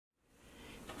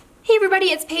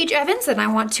everybody, it's Paige Evans and I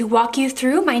want to walk you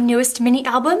through my newest mini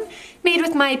album made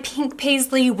with my pink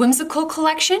paisley whimsical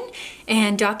collection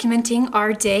and documenting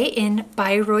our day in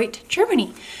Bayreuth,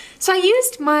 Germany. So I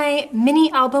used my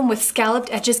mini album with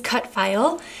scalloped edges cut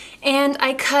file, and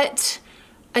I cut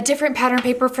a different pattern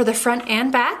paper for the front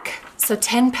and back, so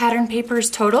 10 pattern papers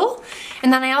total.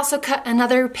 And then I also cut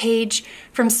another page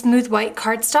from smooth white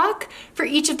cardstock for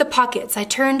each of the pockets. I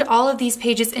turned all of these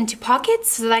pages into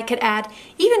pockets so that I could add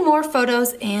even more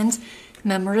photos and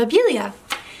memorabilia.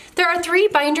 There are 3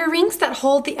 binder rings that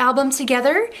hold the album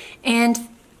together, and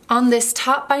on this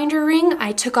top binder ring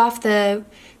I took off the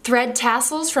thread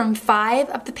tassels from 5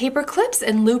 of the paper clips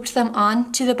and looped them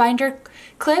onto the binder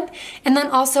clip, and then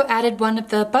also added one of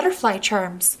the butterfly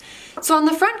charms. So on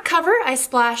the front cover I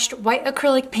splashed white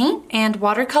acrylic paint and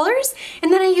watercolors,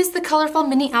 and then I used the colorful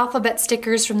mini alphabet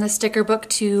stickers from the sticker book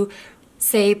to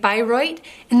say Bayreuth,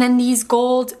 and then these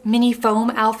gold mini foam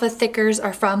alpha thickers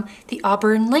are from the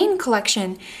Auburn Lane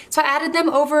collection. So I added them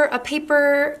over a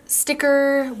paper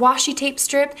sticker washi tape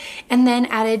strip and then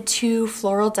added 2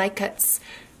 floral die cuts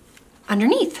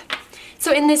underneath.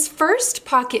 So in this first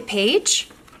pocket page,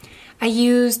 I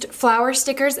used flower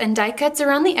stickers and die cuts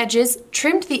around the edges,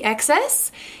 trimmed the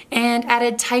excess, and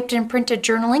added typed and printed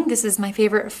journaling. This is my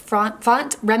favorite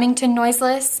font, Remington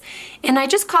Noiseless. And I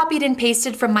just copied and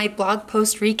pasted from my blog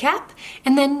post recap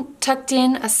and then tucked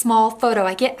in a small photo.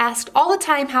 I get asked all the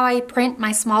time how I print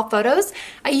my small photos.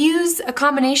 I use a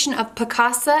combination of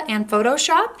Picasa and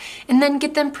Photoshop and then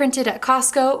get them printed at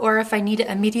Costco, or if I need it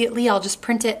immediately, I'll just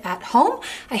print it at home.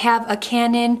 I have a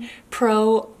Canon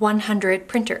Pro 100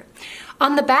 printer.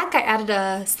 On the back, I added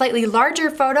a slightly larger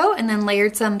photo and then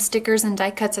layered some stickers and die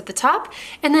cuts at the top,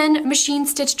 and then machine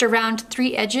stitched around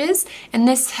 3 edges, and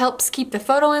this helps keep the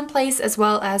photo in place as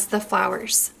well as the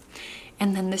flowers.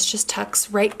 And then this just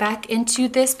tucks right back into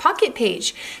this pocket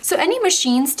page. So any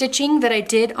machine stitching that I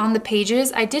did on the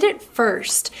pages, I did it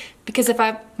first, because if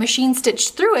I machine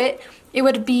stitched through it, it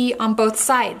would be on both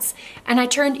sides. And I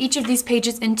turned each of these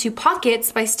pages into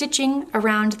pockets by stitching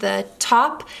around the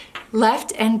top,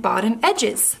 left, and bottom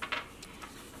edges.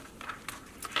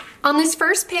 On this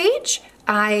first page,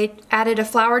 I added a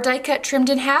flower die cut trimmed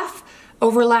in half,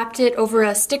 overlapped it over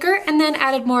a sticker, and then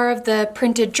added more of the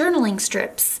printed journaling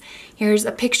strips. Here's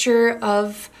a picture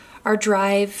of our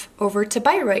drive over to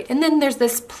Bayreuth, and then there's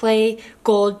this play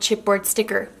gold chipboard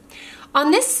sticker.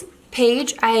 On this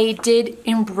page, I did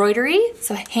embroidery,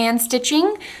 so hand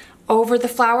stitching over the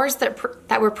flowers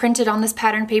that were printed on this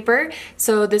pattern paper.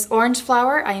 So this orange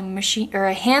flower I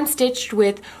hand stitched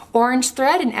with orange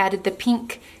thread and added the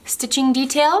pink stitching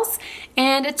details.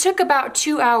 And it took about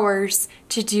 2 hours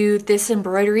to do this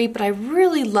embroidery, but I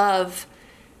really love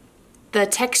the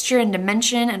texture and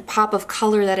dimension and pop of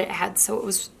color that it had, so it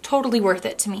was totally worth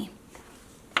it to me.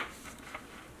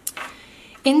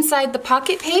 Inside the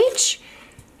pocket page,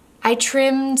 I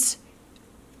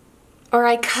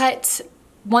cut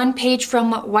 1 page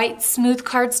from white smooth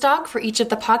cardstock for each of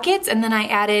the pockets, and then I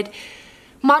added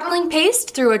modeling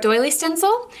paste through a doily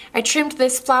stencil. I trimmed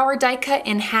this flower die cut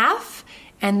in half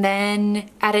and then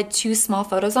added 2 small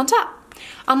photos on top.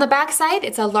 On the back side,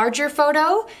 it's a larger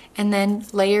photo and then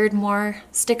layered more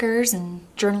stickers and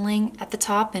journaling at the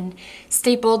top and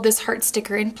stapled this heart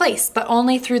sticker in place, but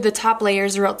only through the top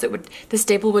layers, or else the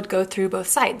staple would go through both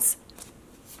sides.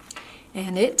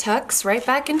 And it tucks right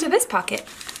back into this pocket.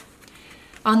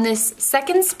 On this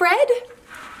second spread,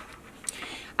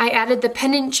 I added the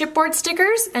pendant chipboard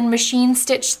stickers and machine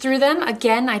stitched through them.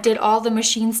 Again, I did all the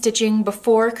machine stitching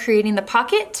before creating the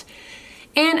pocket,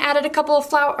 and added a couple of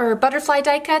butterfly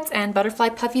die cuts and butterfly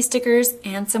puffy stickers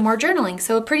and some more journaling.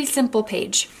 So a pretty simple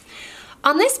page.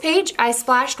 On this page, I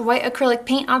splashed white acrylic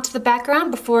paint onto the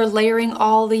background before layering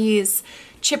all these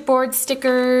chipboard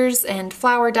stickers and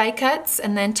flower die cuts,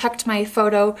 and then tucked my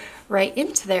photo right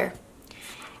into there.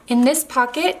 In this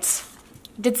pocket,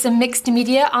 did some mixed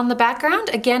media on the background.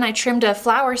 Again, I trimmed a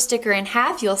flower sticker in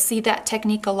half. You'll see that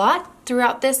technique a lot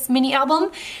throughout this mini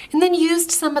album. And then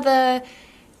used some of the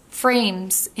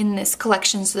frames in this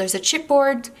collection. So there's a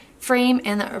chipboard frame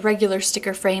and a regular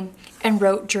sticker frame, and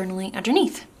wrote journaling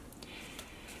underneath.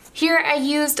 Here I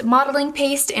used modeling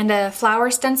paste and a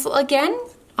flower stencil again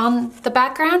on the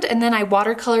background, and then I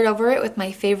watercolored over it with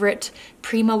my favorite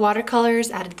Prima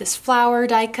watercolors, added this flower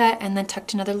die cut, and then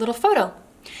tucked another little photo.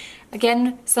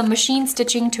 Again, some machine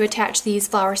stitching to attach these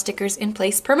flower stickers in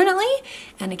place permanently,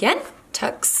 and again,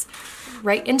 tucks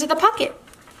right into the pocket.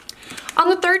 On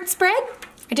the third spread,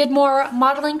 I did more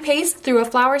modeling paste through a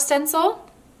flower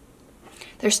stencil.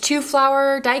 There's 2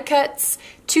 flower die cuts,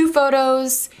 2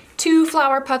 photos, 2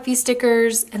 flower puffy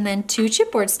stickers, and then 2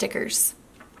 chipboard stickers.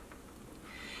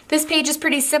 This page is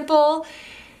pretty simple.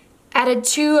 Added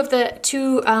two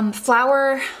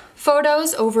flower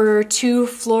photos over 2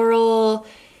 floral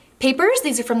papers.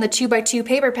 These are from the 2x2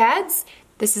 paper pads.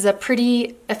 This is a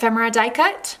pretty ephemera die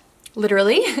cut,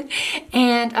 literally,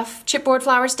 and a chipboard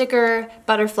flower sticker,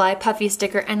 butterfly puffy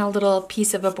sticker, and a little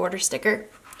piece of a border sticker.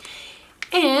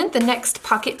 And the next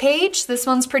pocket page, this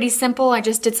one's pretty simple. I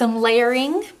just did some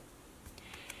layering.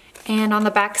 And on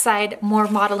the back side, more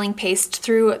modeling paste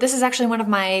through. This is actually one of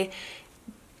my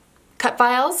cut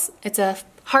files. It's a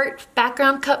heart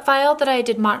background cut file that I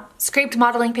did scraped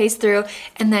modeling paste through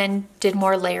and then did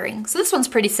more layering. So this one's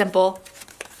pretty simple.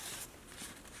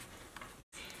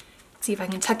 See if I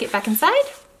can tuck it back inside.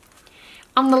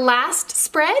 On the last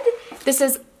spread, this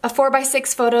is a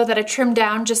 4x6 photo that I trimmed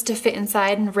down just to fit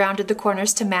inside and rounded the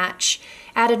corners to match.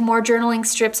 Added more journaling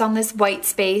strips on this white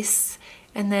space,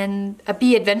 and then a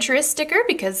Be Adventurous sticker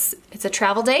because it's a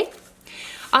travel day.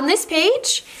 On this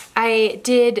page, I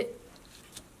did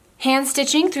hand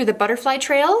stitching through the butterfly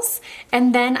trails,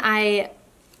 and then I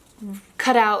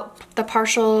cut out the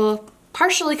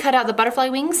partially cut out the butterfly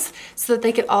wings so that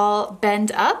they could all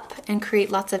bend up and create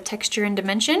lots of texture and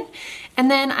dimension. And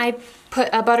then I put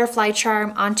a butterfly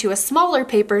charm onto a smaller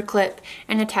paper clip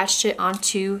and attached it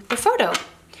onto the photo.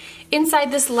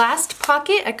 Inside this last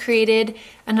pocket, I created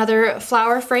another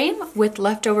flower frame with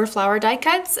leftover flower die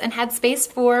cuts and had space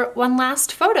for one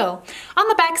last photo. On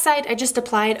the back side, I just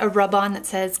applied a rub-on that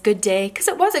says good day, because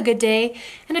it was a good day,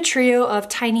 and a trio of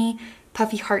tiny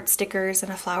puffy heart stickers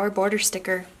and a flower border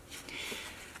sticker.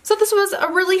 So this was a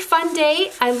really fun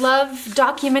day. I love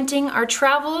documenting our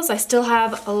travels. I still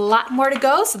have a lot more to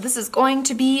go, so this is going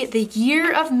to be the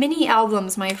year of mini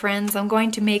albums, my friends. I'm going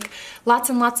to make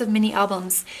lots and lots of mini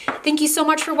albums. Thank you so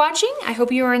much for watching. I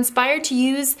hope you are inspired to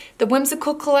use the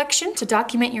Whimsical collection to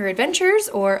document your adventures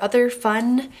or other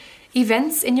fun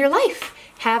events in your life.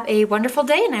 Have a wonderful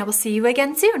day, and I will see you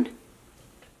again soon.